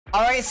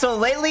Alright, so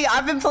lately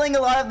I've been playing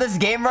a lot of this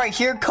game right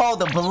here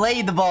called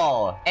Blade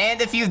Ball. And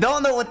if you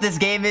don't know what this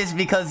game is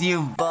because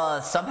you've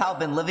somehow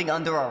been living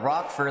under a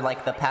rock for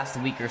like the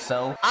past week or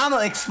so, I'm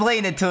gonna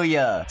explain it to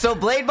you. So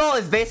Blade Ball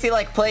is basically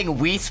like playing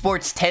Wii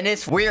Sports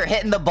Tennis where you're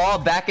hitting the ball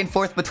back and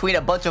forth between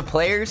a bunch of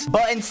players.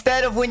 But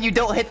instead of when you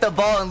don't hit the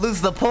ball and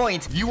lose the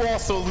point, you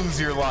also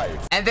lose your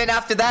life. And then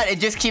after that, it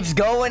just keeps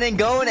going and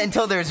going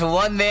until there's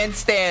one man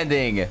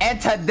standing. And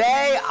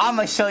today, I'm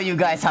gonna show you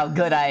guys how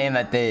good I am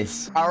at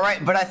this.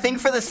 Alright, but I think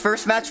for this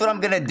first match, what I'm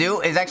gonna do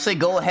is actually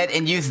go ahead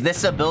and use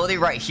this ability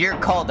right here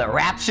called the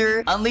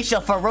Rapture. Unleash a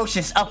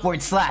ferocious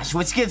upward slash,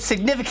 which gives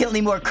significantly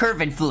more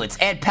curve influence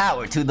and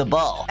power to the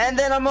ball. And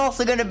then I'm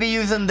also gonna be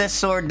using this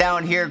sword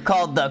down here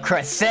called the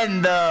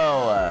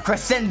Crescendo.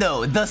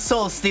 Crescendo, the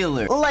Soul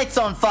Stealer. Lights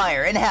on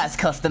fire and has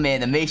custom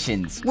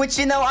animations. Which,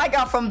 you know, I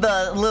got from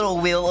the little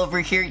wheel over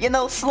here. You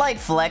know, slight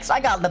flex. I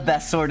got the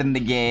best sword in the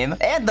game.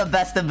 And the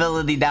best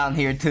ability down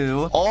here,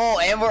 too. Oh,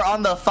 and we're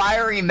on the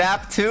fiery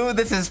map, too.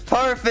 This is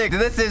perfect.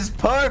 This is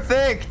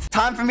perfect.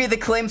 Time for me to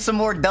claim some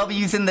more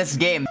W's in this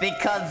game.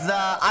 Because,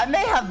 I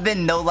may have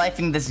been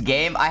no-lifing this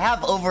game. I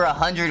have over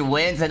 100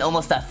 wins and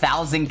almost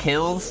 1,000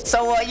 kills.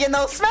 So, you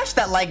know, smash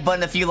that like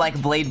button if you like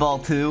Blade Ball,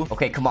 too.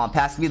 Okay, come on.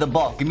 Pass me the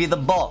ball. Give me the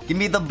ball. Give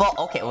me the ball.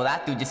 Okay, well,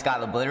 that dude just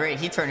got obliterated.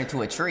 He turned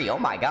into a tree. Oh,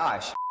 my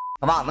gosh.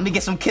 Come on, let me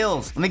get some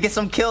kills. Let me get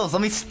some kills.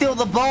 Let me steal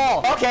the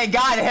ball. Okay,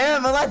 got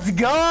him. Let's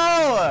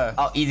go.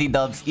 Oh, easy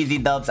dubs. Easy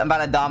dubs. I'm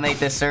about to dominate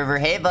this server.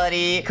 Hey,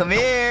 buddy. Come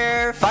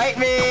here. Fight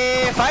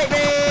me. Fight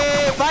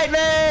me. Fight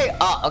me.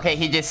 Oh, okay.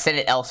 He just sent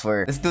it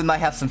elsewhere. This dude might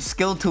have some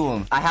skill to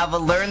him. I have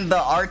learned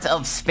the art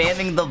of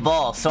spamming the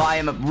ball, so I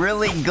am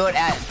really good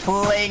at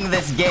playing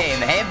this game.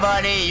 Hey,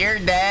 buddy. You're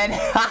dead.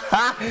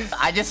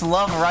 I just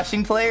love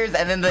rushing players,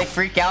 and then they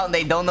freak out, and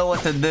they don't know what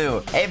to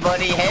do. Hey,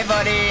 buddy. Hey,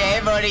 buddy. Hey,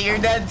 buddy. You're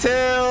dead,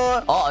 too.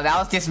 Oh, that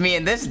was just me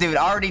and this dude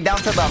already down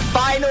to the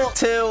final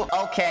two.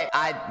 Okay,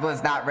 I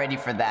was not ready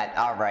for that.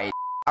 All right.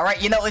 All right,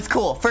 you know, it's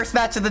cool. First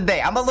match of the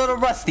day. I'm a little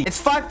rusty.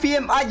 It's 5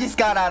 p.m. I just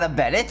got out of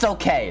bed. It's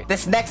okay.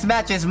 This next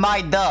match is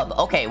my dub.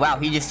 Okay, wow,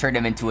 he just turned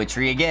him into a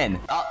tree again.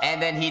 Oh,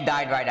 and then he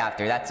died right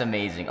after. That's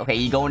amazing. Okay,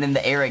 you going in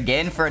the air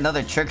again for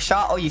another trick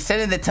shot? Oh, you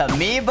sending it to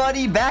me,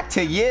 buddy? Back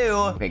to you.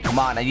 Okay, come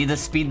on. I need to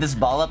speed this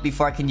ball up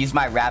before I can use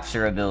my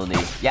Rapture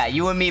ability. Yeah,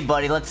 you and me,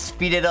 buddy. Let's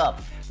speed it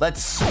up.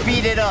 Let's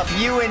speed it up,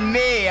 you and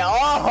me.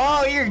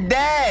 Oh, you're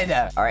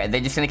dead. All right, they're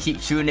just gonna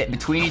keep shooting it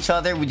between each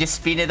other. We just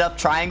speed it up,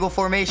 triangle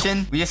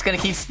formation. We're just gonna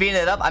keep speeding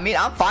it up. I mean,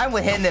 I'm fine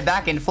with hitting it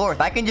back and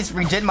forth. I can just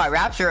regen my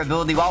Rapture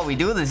ability while we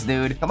do this,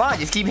 dude. Come on,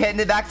 just keep hitting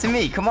it back to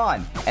me. Come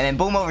on. And then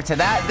boom over to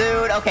that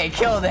dude. Okay,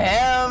 killed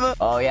him.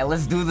 Oh, yeah,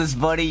 let's do this,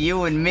 buddy,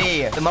 you and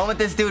me. The moment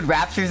this dude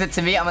raptures it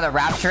to me, I'm gonna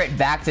rapture it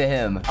back to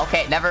him.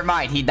 Okay, never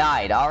mind. He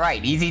died. All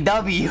right, easy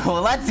W.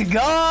 Let's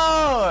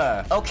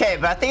go. Okay,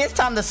 but I think it's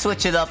time to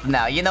switch it up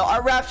now. You know,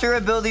 our Rapture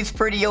ability is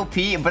pretty OP,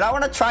 but I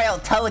want to try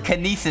out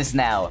Telekinesis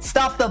now.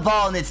 Stop the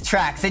ball in its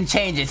tracks and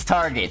change its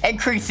target,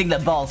 increasing the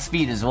ball's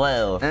speed as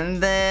well.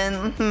 And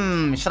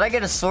then, should I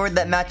get a sword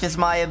that matches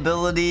my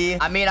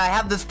ability? I mean, I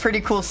have this pretty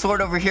cool sword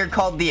over here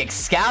called the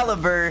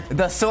Excalibur,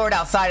 the sword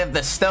outside of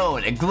the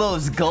stone. It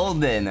glows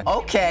golden.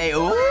 Okay,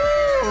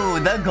 ooh,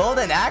 the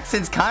golden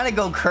accents kind of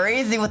go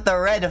crazy with the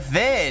red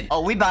fit.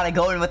 Oh, we about to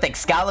go in with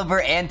Excalibur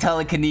and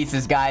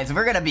Telekinesis, guys.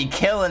 We're gonna be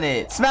killing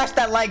it. Smash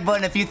that like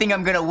button if you think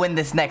I'm gonna win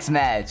this next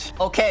match.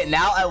 Okay,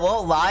 now I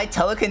won't lie.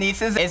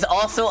 Telekinesis is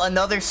also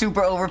another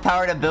super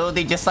overpowered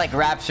ability, just like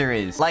Rapture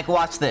is. Like,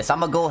 watch this.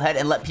 I'm gonna go ahead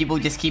and let people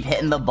just keep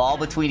hitting the ball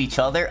between each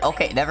other.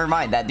 Okay, never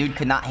mind. That dude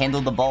could not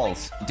handle the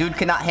balls. Dude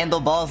could not handle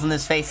balls in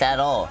his face at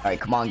all. All right,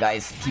 come on,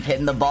 guys. Keep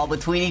hitting the ball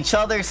between each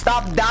other.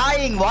 Stop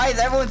dying. Why is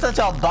everyone such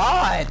a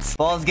bot?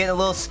 Ball's getting a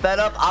little sped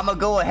up. I'm gonna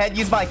go ahead,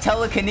 use my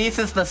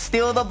Telekinesis to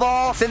steal the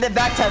ball. Send it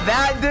back to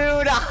that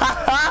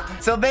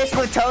dude. So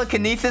basically,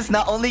 Telekinesis,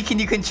 not only can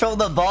you control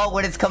the ball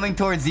when it's coming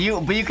towards you,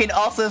 but you can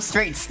also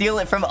straight steal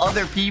it from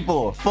other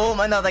people.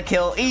 Boom, another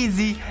kill.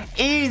 Easy,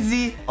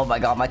 easy. Oh my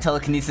god, my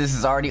Telekinesis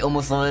is already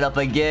almost loaded up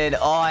again.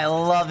 Oh, I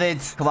love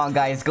it. Come on,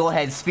 guys, go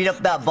ahead. Speed up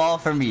that ball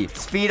for me.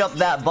 Speed up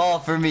that ball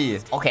for me.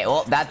 Okay,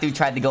 well, that dude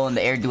tried to go in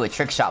the air, do a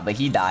trick shot, but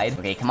he died.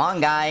 Okay, come on,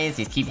 guys.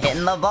 Just keep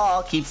hitting the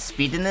ball. Keep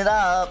speeding it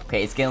up.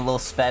 Okay, it's getting a little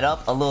sped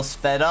up. A little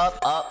sped up.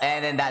 Oh,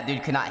 and then that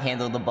dude could not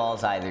handle the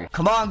balls either.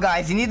 Come on,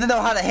 guys. You need to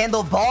know how to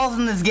handle balls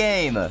in this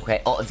game.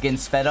 Okay, oh, it's getting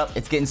sped up.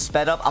 It's getting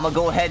sped up. I'm gonna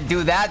go ahead and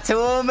do that to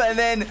him, and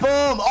then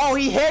boom. Oh,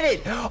 he hit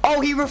it.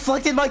 Oh, he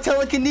reflected my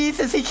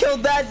Telekinesis. He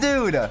killed that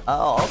dude.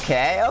 Oh,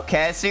 okay,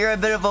 okay. So you're a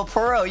bit of a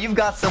pro. You've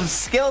got some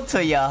skill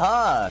to you,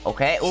 huh?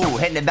 Okay. Ooh,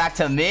 hitting it back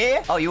to me.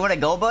 Oh, you want to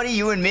go, buddy?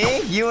 You and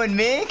me? You and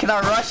me? Can I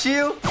rush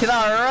you? Can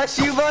I rush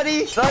you,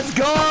 buddy? Let's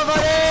go,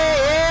 buddy.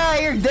 Yeah,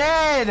 you're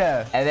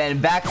dead. And then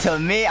then back to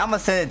me. I'm gonna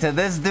send it to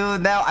this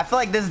dude now. I feel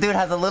like this dude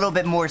has a little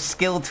bit more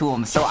skill to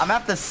him, so I'm gonna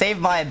have to save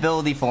my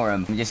ability for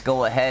him. Just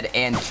go ahead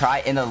and try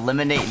and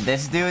eliminate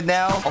this dude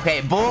now.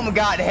 Okay, boom,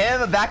 got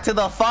him. Back to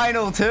the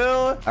final two.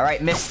 All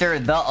right,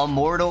 Mr. the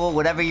Immortal,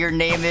 whatever your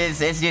name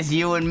is, it's just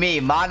you and me,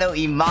 mano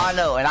y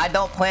mano, and I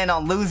don't plan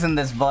on losing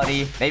this,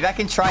 buddy. Maybe I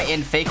can try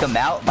and fake him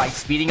out by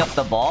speeding up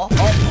the ball.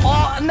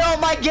 Oh no,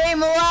 my game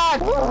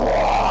lagged.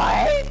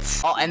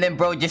 What? Oh, and then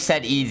bro just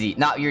said easy.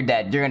 No, you're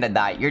dead. You're gonna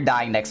die. You're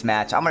dying next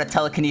match. I'm gonna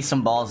telekinesis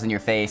some balls in your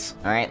face.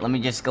 All right, let me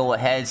just go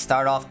ahead,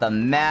 start off the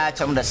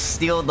match. I'm gonna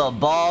steal the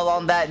ball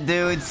on that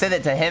dude, send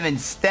it to him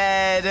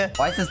instead.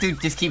 Why does this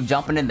dude just keep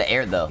jumping in the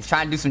air though? He's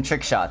trying to do some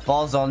trick shots.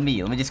 Ball's on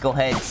me. Let me just go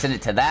ahead, send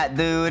it to that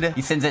dude.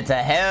 He sends it to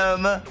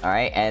him. All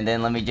right, and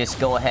then let me just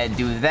go ahead,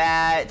 do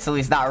that so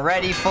he's not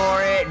ready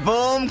for it.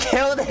 Boom,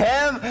 killed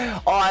him.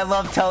 Oh, I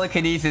love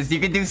telekinesis. You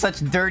can do such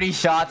dirty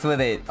shots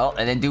with it. Oh,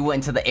 and then do it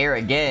into the air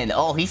again.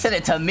 Oh, he sent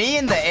it to me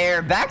in the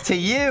air. Back to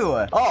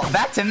you. Oh,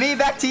 back to me,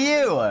 back to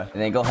you.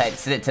 And then go ahead,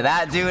 send it to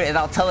that dude, and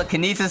I'll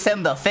telekinesis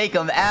him to fake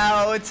him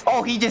out.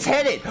 Oh, he just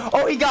hit it.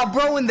 Oh, he got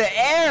bro in the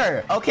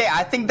air. Okay,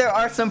 I think there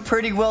are some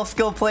pretty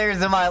well-skilled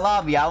players in my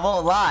lobby. I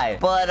won't lie.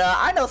 But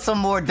I know some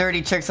more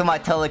dirty tricks with my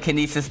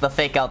telekinesis to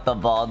fake out the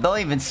ball. Don't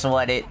even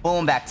sweat it.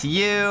 Boom, back to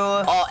you.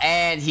 Oh,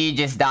 and he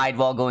just died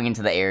while going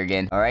into the air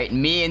again. All right,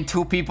 me and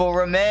two people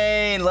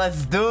remain.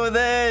 Let's do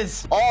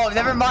this. Oh,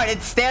 never mind.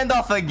 It's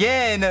standoff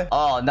again.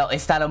 Oh, no,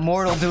 it's that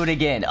immortal dude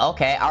again.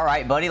 Okay, all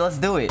right, buddy. Let's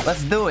do it.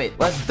 Let's do it.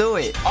 Let's do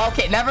it.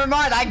 Okay, never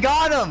mind. I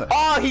got him.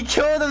 Oh, he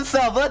killed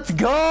himself. Let's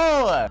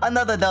go.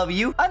 Another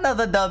W.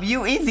 Another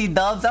W. Easy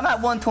dubs. I'm at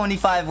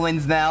 125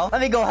 wins now.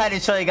 Let me go ahead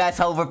and show you guys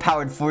how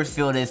overpowered force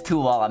field is too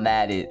while I'm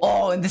at it.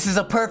 Oh, and this is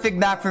a perfect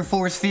map for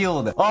force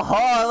field.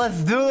 Oh, let's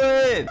do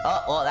it.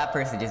 Oh, well, that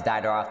person just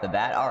died right off the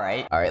bat. All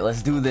right. All right,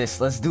 let's do this.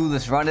 Let's do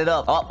this. Run it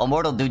up. Oh,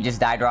 immortal dude just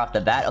died right off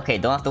the bat. Okay,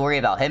 don't have to worry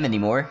about him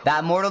anymore.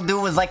 That immortal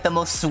dude was like the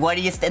most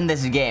sweatiest in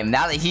this game.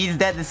 Now that he's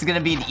dead, this is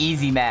gonna be an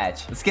easy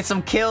match. Let's get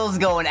some kills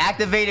going.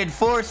 Activated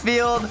force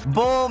field.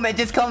 Boom, it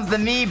just comes to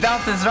me.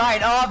 Bounces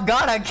right off.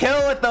 Got a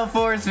kill with the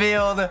force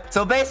field.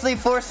 So basically,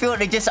 force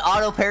field, it just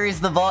auto parries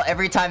the ball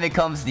every time it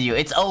comes to you.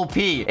 It's OP.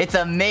 It's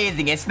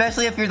amazing,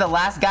 especially if you're the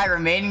last guy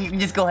remaining. You can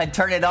just go ahead,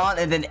 turn it on,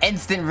 and then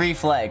instant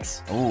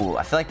reflex. Ooh,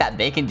 I feel like that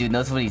bacon dude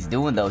knows what he's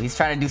doing though. He's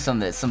trying to do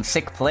some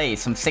sick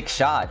plays, some sick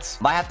shots.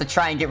 Might have to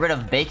try and get rid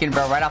of bacon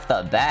bro right off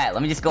the bat.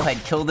 Let me just go ahead,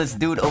 kill this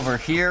dude over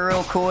here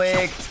real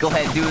quick. Let's go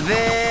ahead and do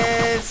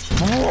this.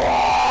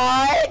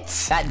 What?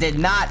 That did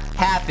not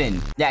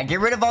happen. Yeah, get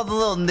rid of all the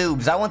little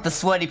noobs. I want the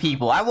sweaty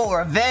people. I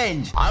want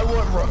revenge. I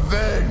want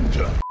revenge.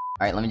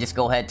 All right, let me just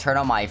go ahead, turn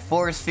on my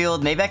force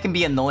field. Maybe I can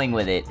be annoying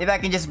with it. Maybe I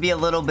can just be a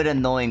little bit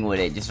annoying with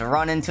it. Just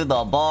run into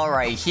the ball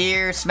right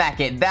here,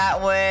 smack it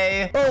that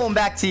way. Boom,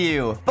 back to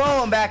you.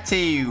 Boom, back to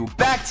you.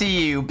 Back to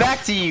you.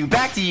 Back to you.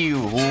 Back to you.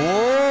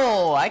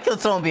 Whoa, I killed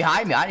someone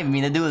behind me. I didn't even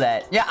mean to do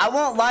that. Yeah, I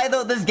won't lie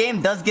though. This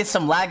game does get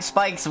some lag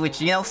spikes,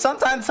 which, you know,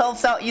 sometimes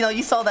helps out. You know,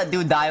 you saw that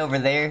dude die over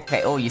there.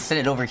 Okay, oh, you sent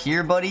it over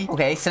here, buddy.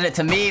 Okay, send it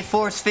to me.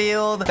 Force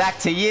field. Back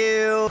to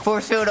you.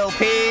 Force field OP.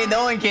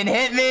 No one can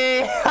hit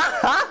me.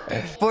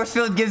 Force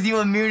field gives you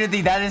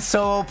immunity. That is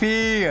so OP.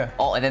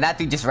 Oh, and then that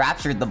dude just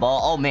raptured the ball.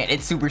 Oh man,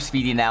 it's super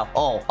speedy now.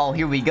 Oh,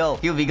 here we go.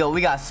 Here we go.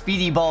 We got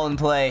speedy ball in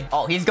play.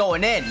 Oh, he's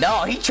going in.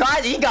 No, he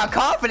tried. He got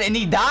confident and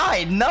he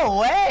died. No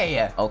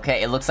way.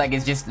 Okay, it looks like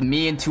it's just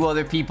me and two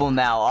other people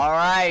now. All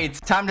right,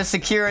 time to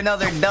secure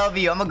another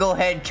W. I'm gonna go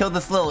ahead and kill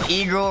this little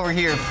eagle over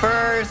here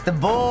first.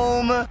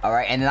 Boom. All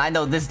right, and then I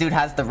know this dude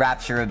has the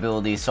rapture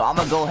ability, so I'm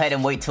gonna go ahead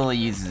and wait till he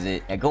uses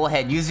it. Yeah, go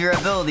ahead, use your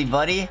ability,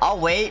 buddy. I'll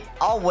wait.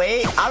 I'll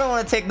wait. I don't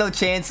want to take no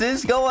chances.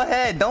 Go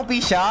ahead. Don't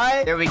be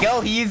shy. There we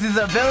go. He uses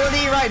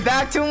ability. Right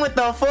back to him with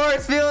the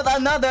force field.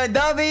 Another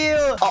W.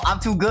 Oh,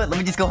 I'm too good. Let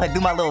me just go ahead and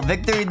do my little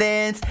victory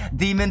dance.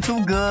 Demon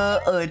too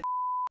good.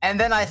 And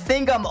then I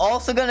think I'm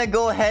also gonna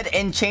go ahead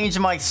and change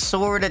my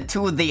sword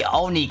to the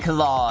Oni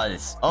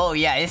Claws. Oh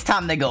yeah, it's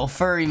time to go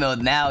furry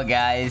mode now,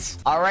 guys.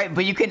 Alright,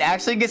 but you can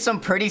actually get some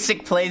pretty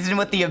sick plays in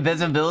with the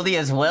invisibility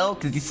as well.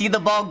 Because you see the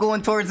ball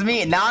going towards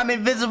me, and now I'm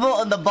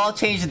invisible, and the ball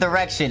changed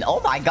direction. Oh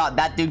my god,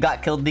 that dude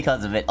got killed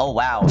because of it. Oh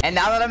wow. And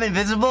now that I'm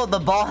invisible, the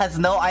ball has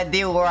no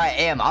idea where I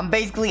am. I'm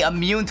basically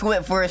immune to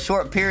it for a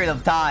short period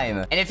of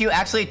time. And if you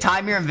actually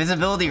time your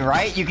invisibility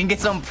right, you can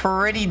get some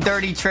pretty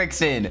dirty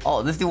tricks in.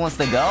 Oh, this dude wants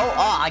to go?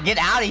 Oh, get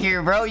out of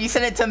here, bro. You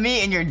sent it to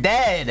me and you're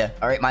dead.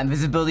 All right, my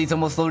invisibility is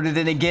almost loaded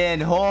in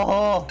again.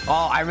 Oh,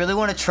 I really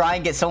want to try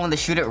and get someone to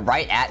shoot it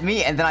right at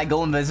me, and then I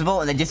go invisible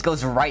and it just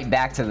goes right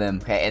back to them.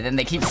 Okay, and then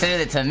they keep sending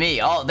it to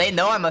me. Oh, they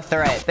know I'm a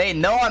threat. They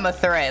know I'm a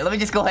threat. Let me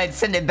just go ahead and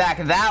send it back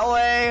that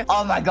way.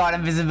 Oh my god,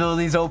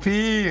 invisibility is OP.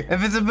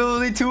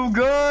 Invisibility too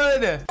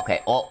good.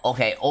 Okay,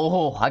 okay.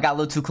 Oh, I got a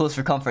little too close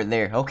for comfort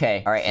there.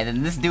 Okay, all right, and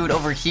then this dude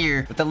over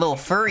here with the little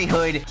furry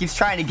hood keeps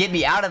trying to get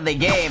me out of the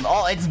game.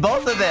 Oh, it's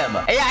both of them.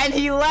 Yeah, and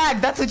he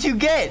lagged. That's what you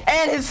get.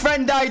 And his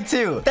friend died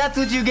too. That's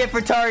what you get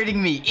for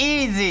targeting me.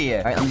 Easy.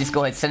 All right, let me just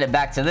go ahead and send it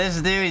back to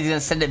this dude. He's gonna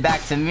send it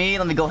back to me.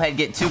 Let me go ahead and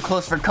get too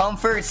close for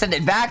comfort. Send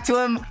it back to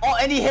him. Oh,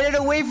 and he hit it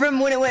away from him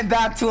when it went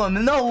back to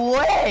him. No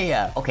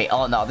way. Okay,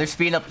 oh no, they're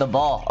speeding up the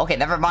ball. Okay,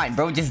 never mind.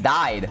 Bro just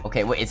died.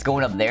 Okay, wait, it's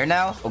going up there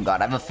now? Oh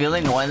god, I have a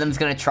feeling one of them's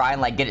gonna try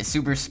and like get it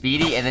super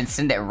speedy and then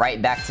send it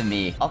right back to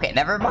me. Okay,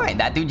 never mind.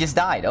 That dude just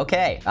died.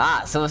 Okay.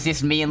 So it's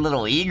just me and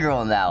little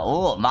E-girl now.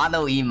 Oh,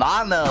 mano y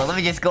mano. Let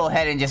me just go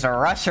ahead and just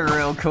rush her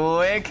real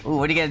quick. Ooh,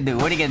 what are you gonna do?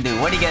 What are you gonna do?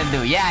 What are you gonna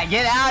do? Yeah,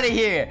 get out of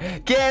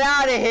here. Get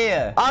out of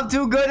here. I'm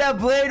too good at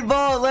blade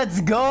ball.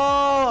 Let's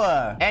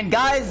go. And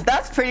guys,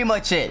 that's pretty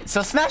much it.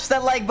 So smash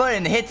that like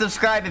button, hit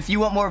subscribe if you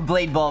want more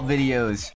blade ball videos.